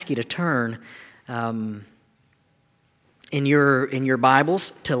you to turn in your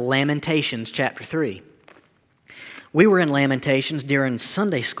Bibles to Lamentations chapter 3. We were in Lamentations during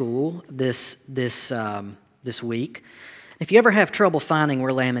Sunday school this week. If you ever have trouble finding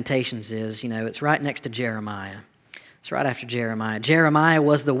where Lamentations is, it's right next to Jeremiah. It's right after Jeremiah. Jeremiah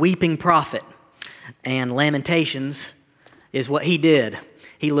was the weeping prophet, and Lamentations is what he did.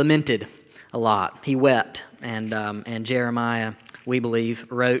 He lamented a lot. He wept, and Jeremiah, we believe,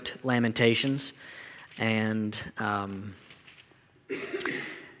 wrote Lamentations, and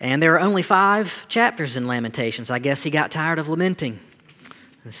there are only 5 chapters in Lamentations. I guess he got tired of lamenting,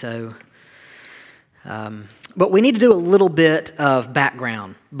 and so. But we need to do a little bit of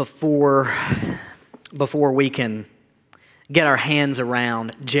background before we can get our hands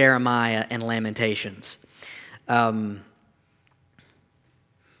around Jeremiah and Lamentations.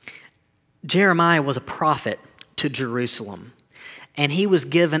 Jeremiah was a prophet to Jerusalem, and he was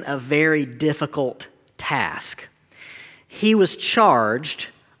given a very difficult task. He was charged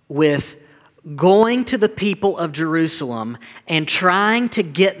with going to the people of Jerusalem and trying to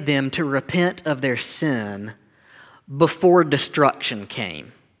get them to repent of their sin before destruction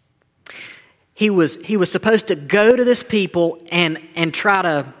came. He was supposed to go to this people and try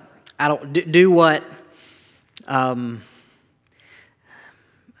to do what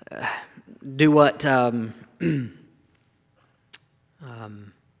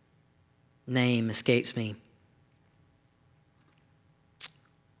name escapes me.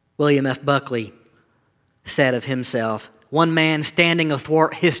 William F. Buckley said of himself, one man standing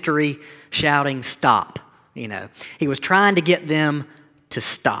athwart history shouting, "Stop." He was trying to get them to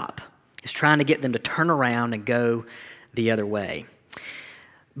stop. He was trying to get them to turn around and go the other way.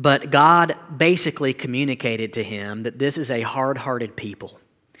 But God basically communicated to him that this is a hard-hearted people.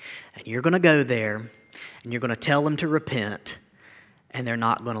 And you're going to go there, and you're going to tell them to repent, and they're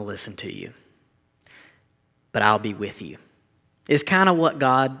not going to listen to you. But I'll be with you. Is kind of what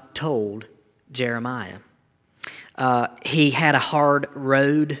God told Jeremiah. He had a hard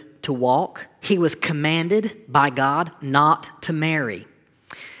road to walk. He was commanded by God not to marry.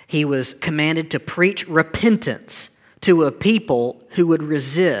 He was commanded to preach repentance to a people who would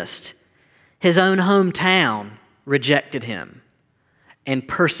resist. His own hometown rejected him and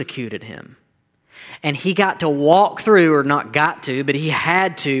persecuted him. And he got to walk through, or not got to, but he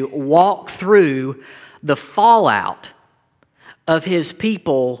had to walk through the fallout of his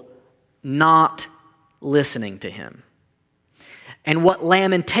people not listening to him. And what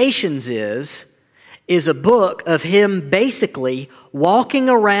Lamentations is a book of him basically walking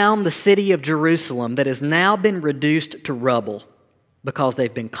around the city of Jerusalem that has now been reduced to rubble because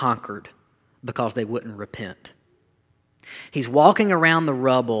they've been conquered, because they wouldn't repent. He's walking around the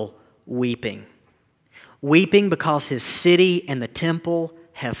rubble weeping because his city and the temple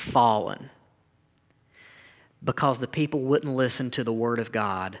have fallen, because the people wouldn't listen to the word of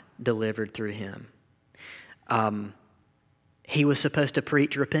God delivered through him. He was supposed to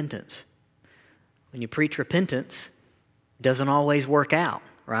preach repentance. When you preach repentance, it doesn't always work out,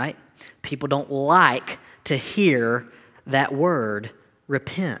 right? People don't like to hear that word,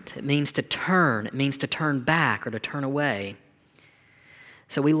 repent. It means to turn. It means to turn back or to turn away.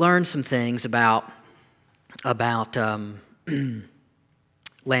 So we learned some things about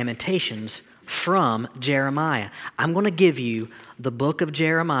Lamentations from Jeremiah. I'm going to give you the book of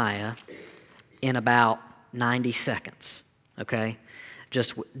Jeremiah in about 90 seconds, okay?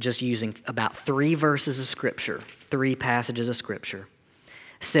 Just using about 3 verses of Scripture, 3 passages of Scripture.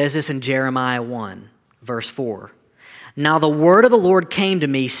 It says this in Jeremiah 1, verse 4. Now the word of the Lord came to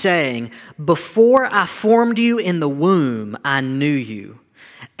me, saying, before I formed you in the womb, I knew you.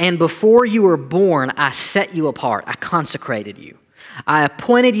 And before you were born, I set you apart. I consecrated you. I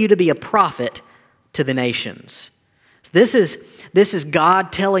appointed you to be a prophet to the nations. So this is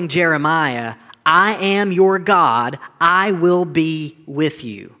God telling Jeremiah, I am your God. I will be with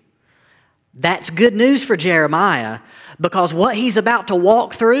you. That's good news for Jeremiah, because what he's about to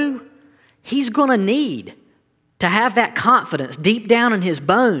walk through, he's going to need to have that confidence deep down in his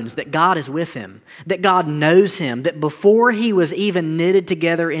bones that God is with him, that God knows him, that before he was even knitted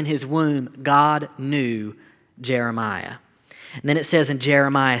together in his womb, God knew Jeremiah. And then it says in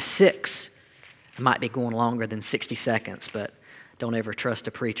Jeremiah 6, it might be going longer than 60 seconds, but don't ever trust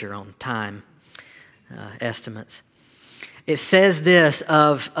a preacher on time estimates. It says this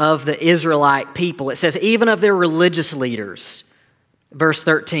of the Israelite people. It says, even of their religious leaders. Verse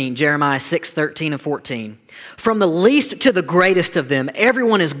 13, Jeremiah 6, 13 and 14. From the least to the greatest of them,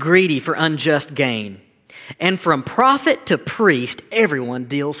 everyone is greedy for unjust gain. And from prophet to priest, everyone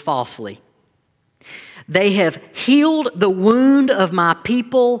deals falsely. They have healed the wound of my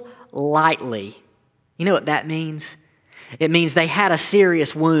people lightly. You know what that means? It means they had a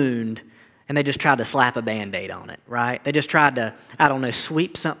serious wound and they just tried to slap a Band-Aid on it, right? They just tried to,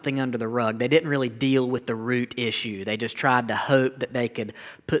 sweep something under the rug. They didn't really deal with the root issue. They just tried to hope that they could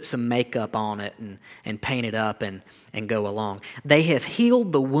put some makeup on it and paint it up and go along. They have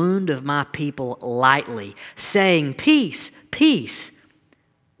healed the wound of my people lightly, saying, peace, peace,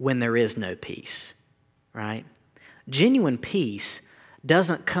 when there is no peace, right? Genuine peace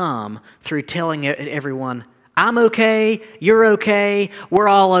doesn't come through telling everyone, I'm okay, you're okay, we're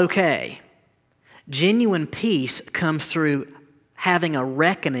all okay. Genuine peace comes through having a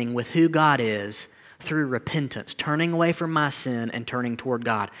reckoning with who God is through repentance, turning away from my sin and turning toward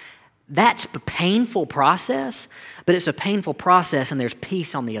God. That's a painful process, but it's a painful process and there's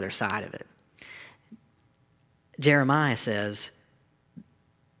peace on the other side of it. Jeremiah says,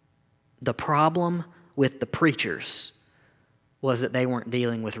 the problem with the preachers was that they weren't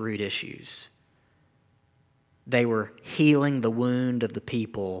dealing with root issues. They were healing the wound of the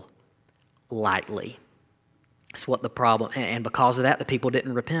people lightly. That's what the problem, and because of that, the people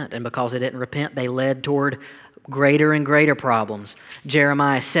didn't repent. And because they didn't repent, they led toward greater and greater problems.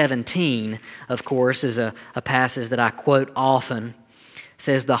 Jeremiah 17, of course, is a passage that I quote often. It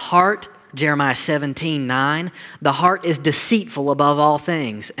says, the heart, Jeremiah 17:9, the heart is deceitful above all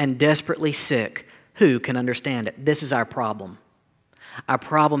things and desperately sick. Who can understand it? This is our problem. Our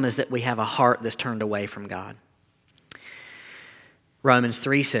problem is that we have a heart that's turned away from God. Romans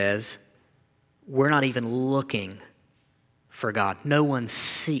 3 says, we're not even looking for God. No one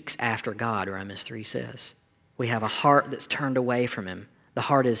seeks after God, Romans 3 says. We have a heart that's turned away from Him. The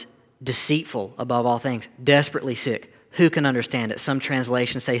heart is deceitful above all things, desperately sick. Who can understand it? Some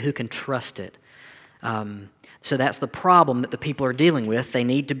translations say, who can trust it? So that's the problem that the people are dealing with. They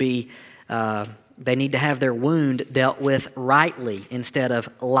need to have their wound dealt with rightly instead of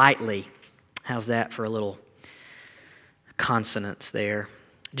lightly. How's that for a little consonants there?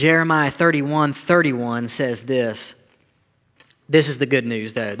 Jeremiah 31:31 says this. This is the good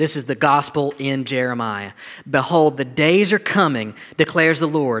news, though. This is the gospel in Jeremiah. Behold, the days are coming, declares the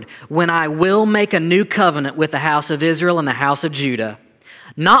Lord, when I will make a new covenant with the house of Israel and the house of Judah.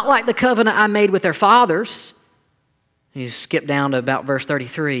 Not like the covenant I made with their fathers. You skip down to about verse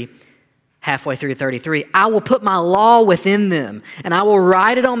 33. Halfway through 33, I will put my law within them, and I will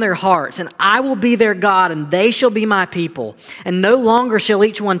write it on their hearts, and I will be their God, and they shall be my people. And no longer shall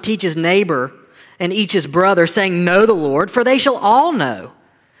each one teach his neighbor and each his brother, saying, know the Lord, for they shall all know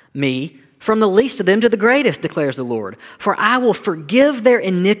me, from the least of them to the greatest, declares the Lord. For I will forgive their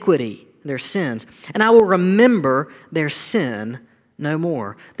iniquity, their sins, and I will remember their sin no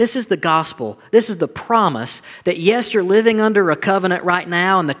more. This is the gospel. This is the promise that yes, you're living under a covenant right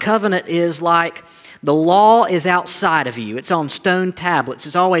now, and the covenant is like the law is outside of you. It's on stone tablets.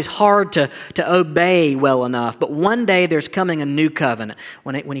 It's always hard to obey well enough. But one day there's coming a new covenant.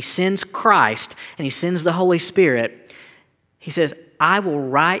 When He sends Christ and He sends the Holy Spirit, He says, I will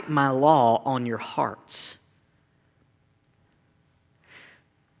write my law on your hearts.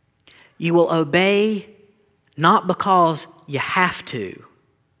 You will obey not because you have to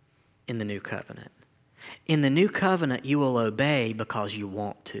in the new covenant. In the new covenant, you will obey because you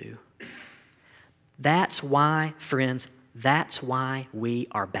want to. That's why, friends, that's why we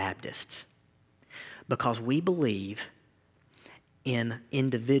are Baptists. Because we believe in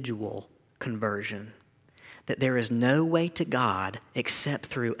individual conversion. That there is no way to God except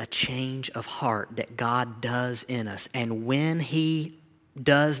through a change of heart that God does in us. And when He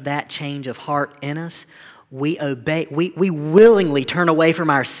does that change of heart in us, we obey, we willingly turn away from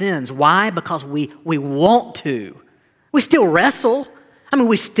our sins. Why? Because we want to. We still wrestle.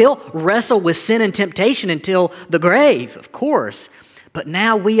 We still wrestle with sin and temptation until the grave, of course. But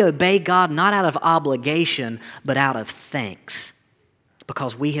now we obey God not out of obligation, but out of thanks.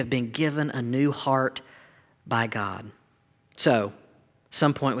 Because we have been given a new heart by God. So, at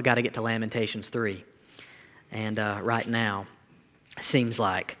some point we got to get to Lamentations 3. And right now, seems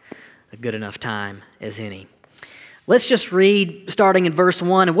like a good enough time as any. Let's just read starting in verse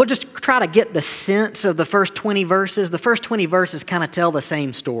 1, and we'll just try to get the sense of the first 20 verses. The first 20 verses kind of tell the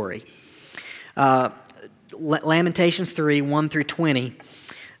same story. Lamentations 3, 1 through 20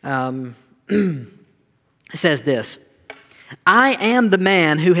 says this, I am the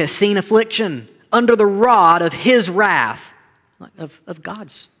man who has seen affliction under the rod of His wrath, of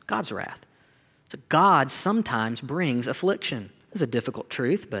God's wrath. So God sometimes brings affliction. It's a difficult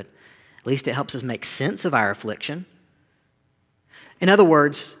truth, but at least it helps us make sense of our affliction. In other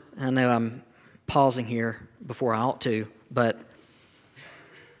words, I know I'm pausing here before I ought to, but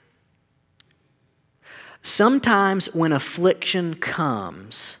Sometimes when affliction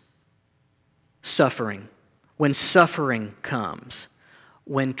comes, when suffering comes,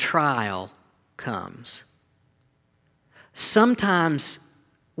 when trial comes, sometimes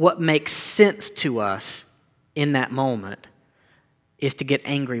what makes sense to us in that moment is to get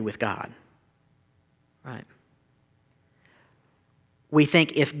angry with God. Right? We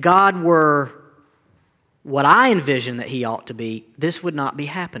think if God were what I envision that He ought to be, this would not be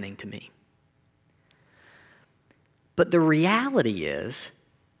happening to me. But the reality is,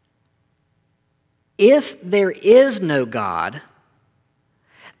 if there is no God,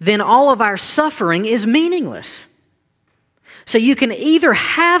 then all of our suffering is meaningless. So you can either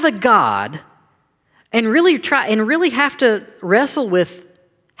have a God and really have to wrestle with,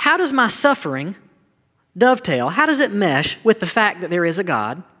 how does my suffering dovetail? How does it mesh with the fact that there is a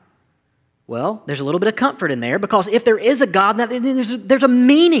God? Well, there's a little bit of comfort in there, because if there is a God, there's a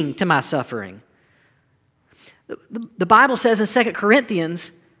meaning to my suffering. The Bible says in 2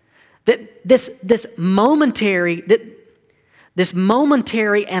 Corinthians that this momentary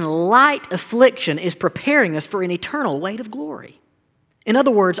and light affliction is preparing us for an eternal weight of glory. In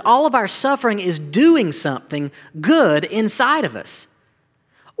other words, all of our suffering is doing something good inside of us.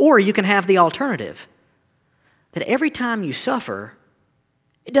 Or you can have the alternative, that every time you suffer,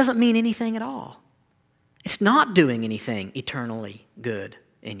 it doesn't mean anything at all. It's not doing anything eternally good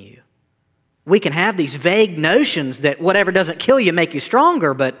in you. We can have these vague notions that whatever doesn't kill you make you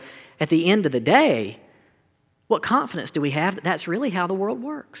stronger, but at the end of the day, what confidence do we have that that's really how the world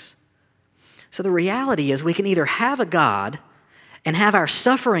works? So the reality is, we can either have a God and have our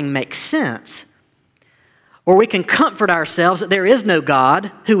suffering make sense, or we can comfort ourselves that there is no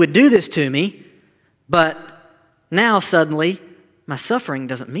God who would do this to me, but now suddenly my suffering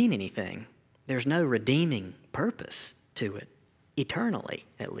doesn't mean anything. There's no redeeming purpose to it, eternally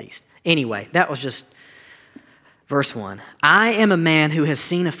at least. Anyway, that was just verse 1. I am a man who has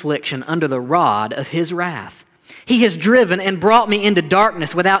seen affliction under the rod of His wrath. He has driven and brought me into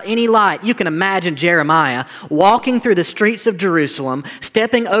darkness without any light. You can imagine Jeremiah walking through the streets of Jerusalem,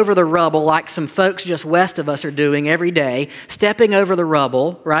 stepping over the rubble like some folks just west of us are doing every day, stepping over the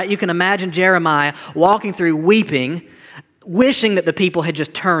rubble, right? You can imagine Jeremiah walking through weeping, wishing that the people had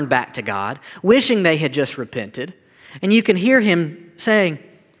just turned back to God, wishing they had just repented. And you can hear him saying,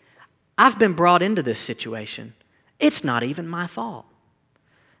 I've been brought into this situation. It's not even my fault.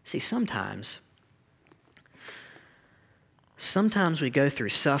 See, sometimes we go through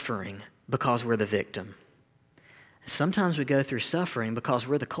suffering because we're the victim. Sometimes we go through suffering because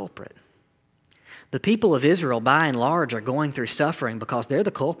we're the culprit. The people of Israel, by and large, are going through suffering because they're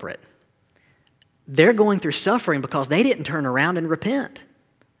the culprit. They're going through suffering because they didn't turn around and repent.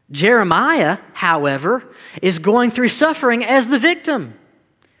 Jeremiah, however, is going through suffering as the victim.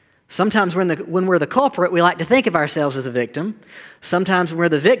 Sometimes when we're the culprit, we like to think of ourselves as a victim. Sometimes when we're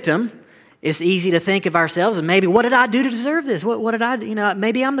the victim, it's easy to think of ourselves and maybe, what did I do to deserve this? What did I do?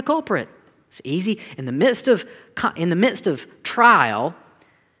 Maybe I'm the culprit. It's easy. In the midst of trial,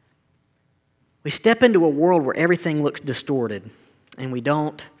 we step into a world where everything looks distorted, and we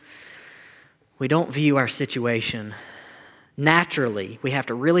don't view our situation naturally. We have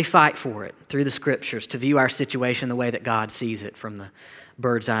to really fight for it through the Scriptures to view our situation the way that God sees it, from the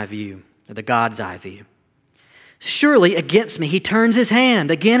bird's eye view, or the God's eye view. Surely against me He turns His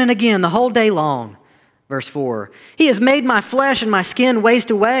hand again and again the whole day long. Verse 4, He has made my flesh and my skin waste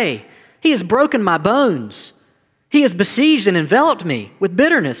away. He has broken my bones. He has besieged and enveloped me with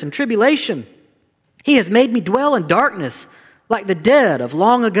bitterness and tribulation. He has made me dwell in darkness like the dead of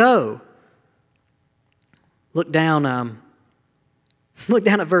long ago. Look down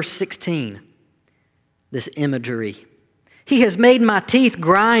at verse 16, this imagery. He has made my teeth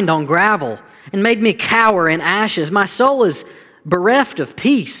grind on gravel and made me cower in ashes. My soul is bereft of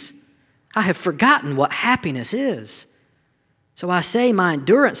peace. I have forgotten what happiness is. So I say, my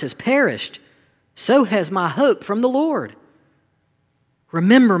endurance has perished. So has my hope from the Lord.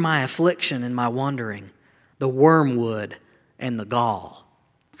 Remember my affliction and my wandering, the wormwood and the gall.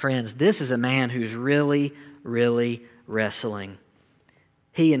 Friends, this is a man who's really, really wrestling.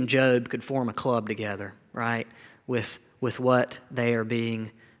 He and Job could form a club together, right, with what they are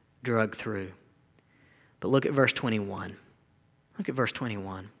being drugged through. But look at verse 21. Look at verse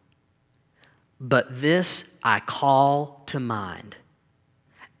 21. But this I call to mind,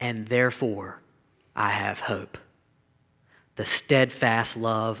 and therefore I have hope. The steadfast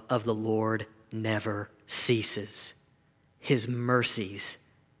love of the Lord never ceases. His mercies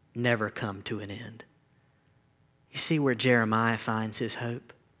never come to an end. You see where Jeremiah finds his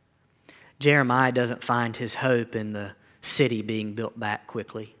hope? Jeremiah doesn't find his hope in the city being built back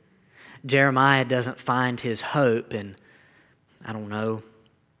quickly. Jeremiah doesn't find his hope in, I don't know,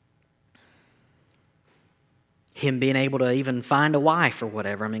 him being able to even find a wife or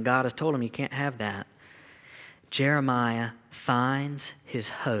whatever. I mean, God has told him you can't have that. Jeremiah finds his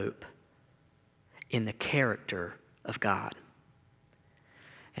hope in the character of God.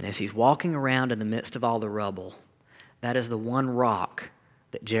 And as he's walking around in the midst of all the rubble, that is the one rock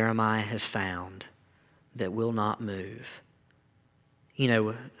that Jeremiah has found that will not move. You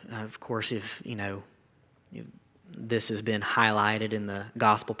know, of course, if, this has been highlighted in the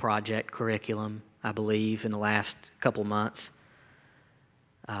Gospel Project curriculum, I believe, in the last couple months.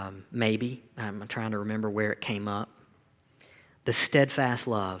 Maybe. I'm trying to remember where it came up. The steadfast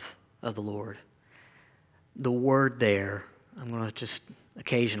love of the Lord. The word there, I'm going to just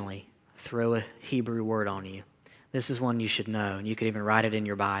occasionally throw a Hebrew word on you. This is one you should know, and you could even write it in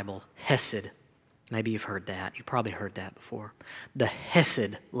your Bible. Hesed. Maybe you've heard that. You've probably heard that before. The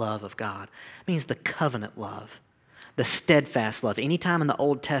Hesed love of God means the covenant love, the steadfast love. Anytime in the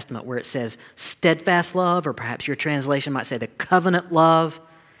Old Testament where it says steadfast love, or perhaps your translation might say the covenant love,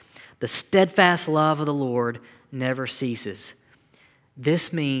 the steadfast love of the Lord never ceases.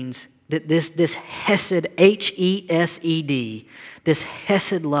 This means that this Hesed, H-E-S-E-D, this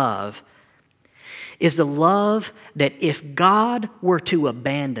Hesed love is the love that if God were to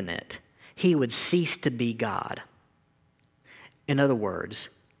abandon it, He would cease to be God. In other words,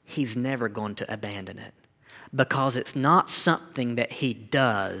 He's never going to abandon it because it's not something that He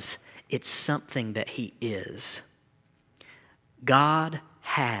does, it's something that He is. God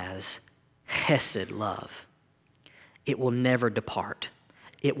has Hesed love. It will never depart.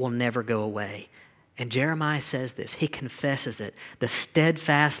 It will never go away. And Jeremiah says this. He confesses it. The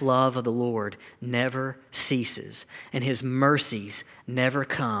steadfast love of the Lord never ceases, and His mercies never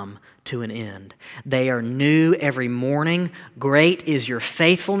come to an end. They are new every morning. Great is your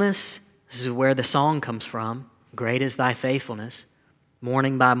faithfulness. This is where the song comes from. Great is thy faithfulness.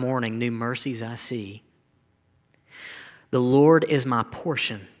 Morning by morning, new mercies I see. The Lord is my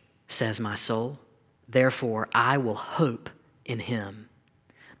portion, says my soul. Therefore, I will hope in Him.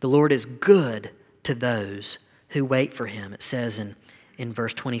 The Lord is good to those who wait for Him, it says in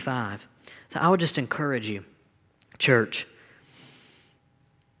verse 25. So I would just encourage you, church,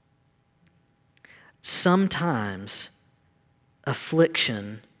 sometimes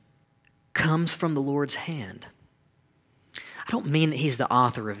affliction comes from the Lord's hand. I don't mean that He's the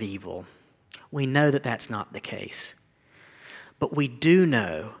author of evil. We know that that's not the case. But we do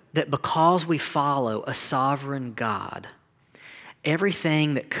know that because we follow a sovereign God,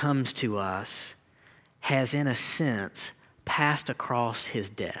 everything that comes to us has, in a sense, passed across His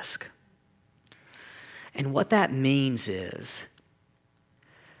desk. And what that means is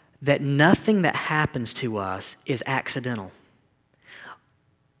that nothing that happens to us is accidental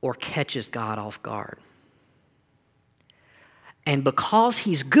or catches God off guard. And because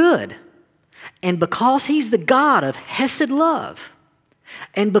He's good, and because He's the God of Hesed love,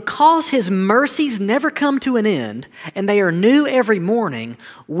 and because His mercies never come to an end, and they are new every morning,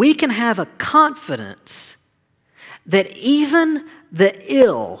 we can have a confidence that even the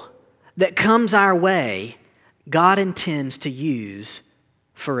ill that comes our way, God intends to use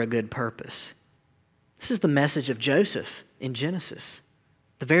for a good purpose. This is the message of Joseph in Genesis.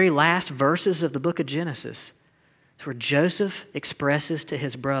 The very last verses of the book of Genesis. It's where Joseph expresses to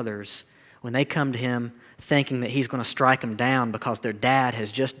his brothers when they come to him thinking that he's going to strike them down because their dad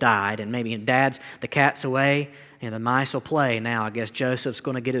has just died and maybe the cat's away and the mice will play. Now I guess Joseph's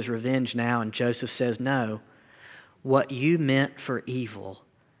going to get his revenge now, and Joseph says, no, what you meant for evil,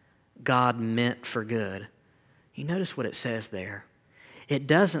 God meant for good. You notice what it says there. It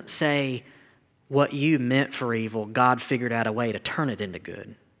doesn't say what you meant for evil, God figured out a way to turn it into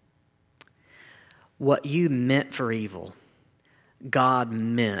good. What you meant for evil, God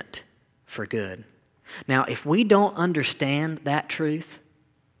meant for good. Now, if we don't understand that truth,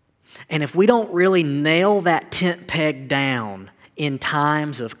 and if we don't really nail that tent peg down in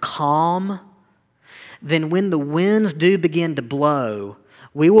times of calm, then when the winds do begin to blow,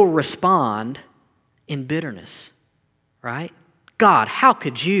 we will respond in bitterness, right? God, how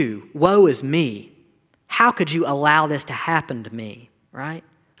could you? Woe is me. How could you allow this to happen to me, right?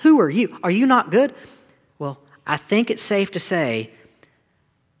 Who are you? Are you not good? Well, I think it's safe to say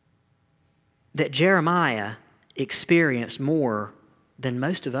that Jeremiah experienced more than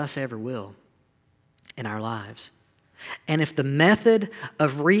most of us ever will in our lives. And if the method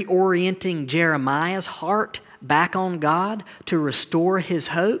of reorienting Jeremiah's heart back on God to restore his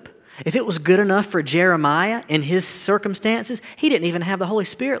hope, if it was good enough for Jeremiah in his circumstances, he didn't even have the Holy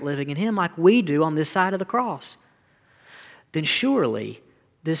Spirit living in him like we do on this side of the cross, then surely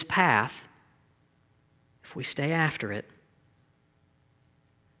this path, if we stay after it,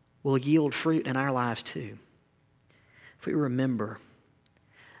 will yield fruit in our lives too. If we remember,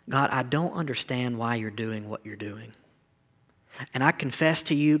 God, I don't understand why you're doing what you're doing. And I confess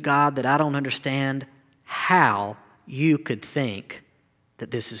to you, God, that I don't understand how you could think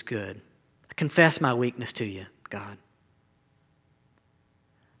that this is good. I confess my weakness to you, God.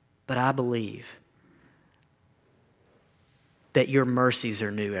 But I believe that your mercies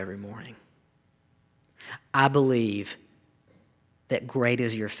are new every morning. I believe that great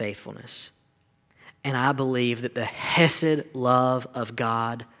is your faithfulness. And I believe that the hesed love of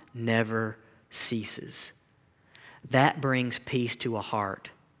God never ceases. That brings peace to a heart.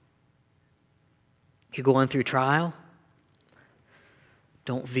 You're going through trial?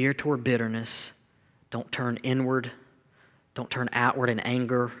 Don't veer toward bitterness. Don't turn inward. Don't turn outward in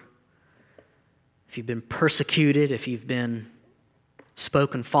anger. If you've been persecuted, if you've been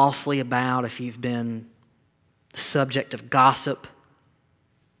spoken falsely about, if you've been the subject of gossip,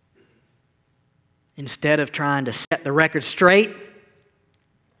 instead of trying to set the record straight,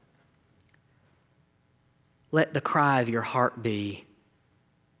 let the cry of your heart be,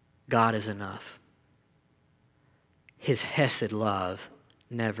 God is enough. His hesed love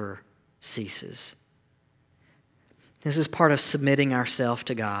never ceases. This is part of submitting ourselves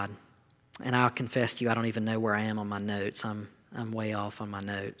to God. And I'll confess to you, I don't even know where I am on my notes. I'm way off on my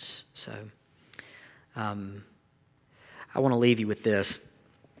notes. So I want to leave you with this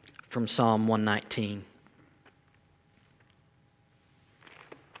from Psalm 119.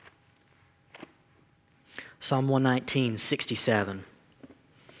 Psalm 119, 67.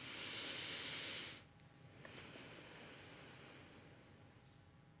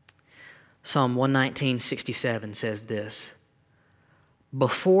 Psalm 119, 67 says this: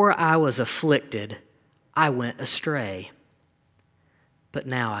 Before I was afflicted, I went astray, but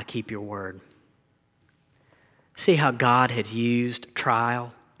now I keep your word. See how God had used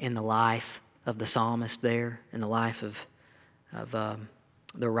trial in the life of the psalmist there, in the life of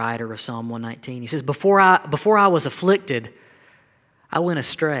the writer of Psalm 119. He says, before I was afflicted, I went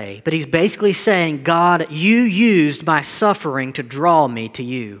astray. But he's basically saying, God, you used my suffering to draw me to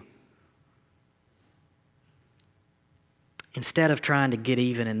you. Instead of trying to get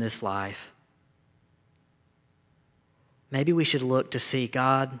even in this life, maybe we should look to see,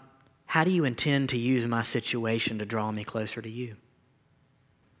 God, how do you intend to use my situation to draw me closer to you?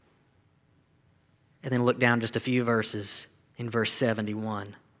 And then look down just a few verses in verse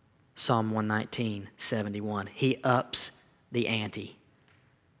 71, Psalm 119, 71. He ups the ante.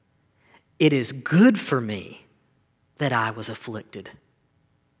 It is good for me that I was afflicted,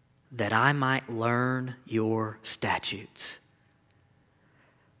 that I might learn your statutes.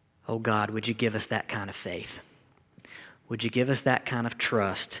 Oh God, would you give us that kind of faith? Would you give us that kind of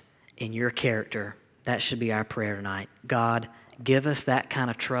trust in your character? That should be our prayer tonight. God, give us that kind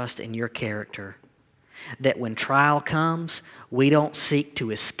of trust in your character, that when trial comes, we don't seek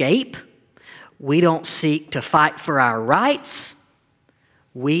to escape. We don't seek to fight for our rights.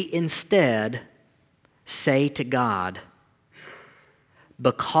 We instead say to God,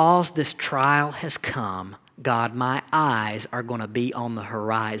 because this trial has come, God, my eyes are going to be on the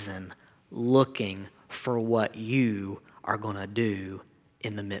horizon looking for what you are going to do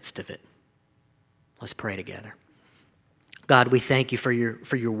in the midst of it. Let's pray together. God, we thank you for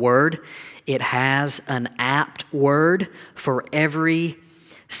your word. It has an apt word for every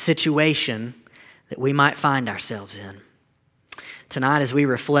situation that we might find ourselves in. Tonight, as we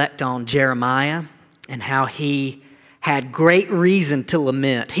reflect on Jeremiah and how he had great reason to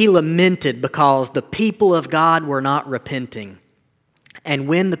lament. He lamented because the people of God were not repenting. And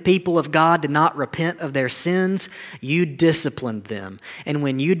when the people of God did not repent of their sins, you disciplined them. And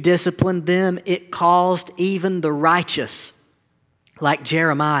when you disciplined them, it caused even the righteous, like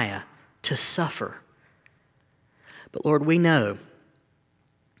Jeremiah, to suffer. But Lord, we know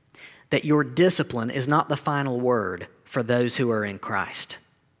that your discipline is not the final word for those who are in Christ.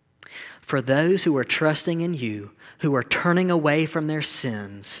 For those who are trusting in you, who are turning away from their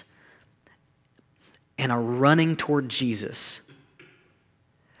sins and are running toward Jesus,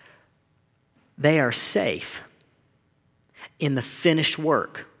 they are safe in the finished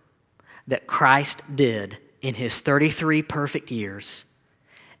work that Christ did in his 33 perfect years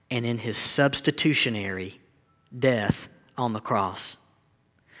and in his substitutionary death on the cross.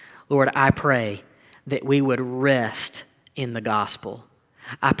 Lord, I pray that we would rest in the gospel.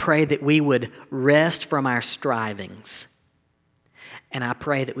 I pray that we would rest from our strivings. And I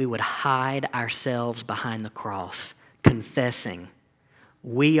pray that we would hide ourselves behind the cross, confessing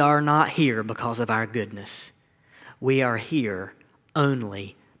we are not here because of our goodness. We are here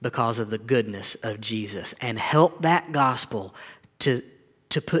only because of the goodness of Jesus, and help that gospel to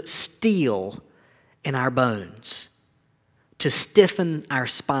put steel in our bones, to stiffen our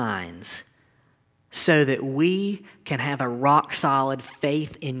spines, so that we can have a rock-solid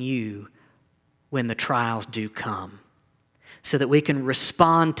faith in you when the trials do come, so that we can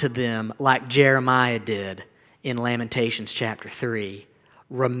respond to them like Jeremiah did in Lamentations chapter 3,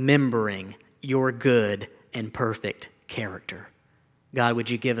 remembering your good and perfect character. God, would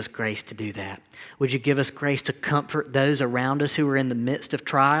you give us grace to do that? Would you give us grace to comfort those around us who are in the midst of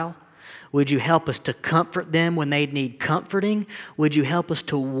trial? Would you help us to comfort them when they need comforting? Would you help us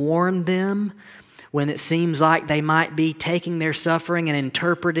to warn them when it seems like they might be taking their suffering and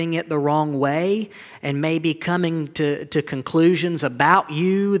interpreting it the wrong way and maybe coming to conclusions about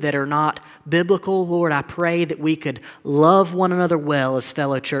you that are not biblical? Lord, I pray that we could love one another well as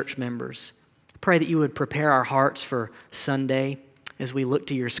fellow church members. I pray that you would prepare our hearts for Sunday as we look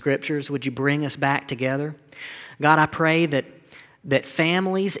to your scriptures. Would you bring us back together? God, I pray that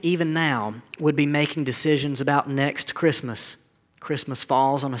families, even now, would be making decisions about next Christmas. Christmas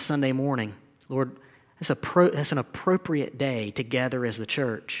falls on a Sunday morning. Lord, that's an appropriate day to gather as the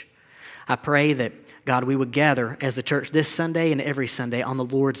church. I pray that, God, we would gather as the church this Sunday and every Sunday on the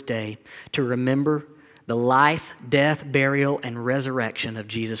Lord's Day to remember the life, death, burial, and resurrection of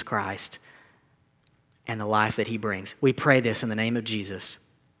Jesus Christ and the life that he brings. We pray this in the name of Jesus.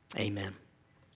 Amen.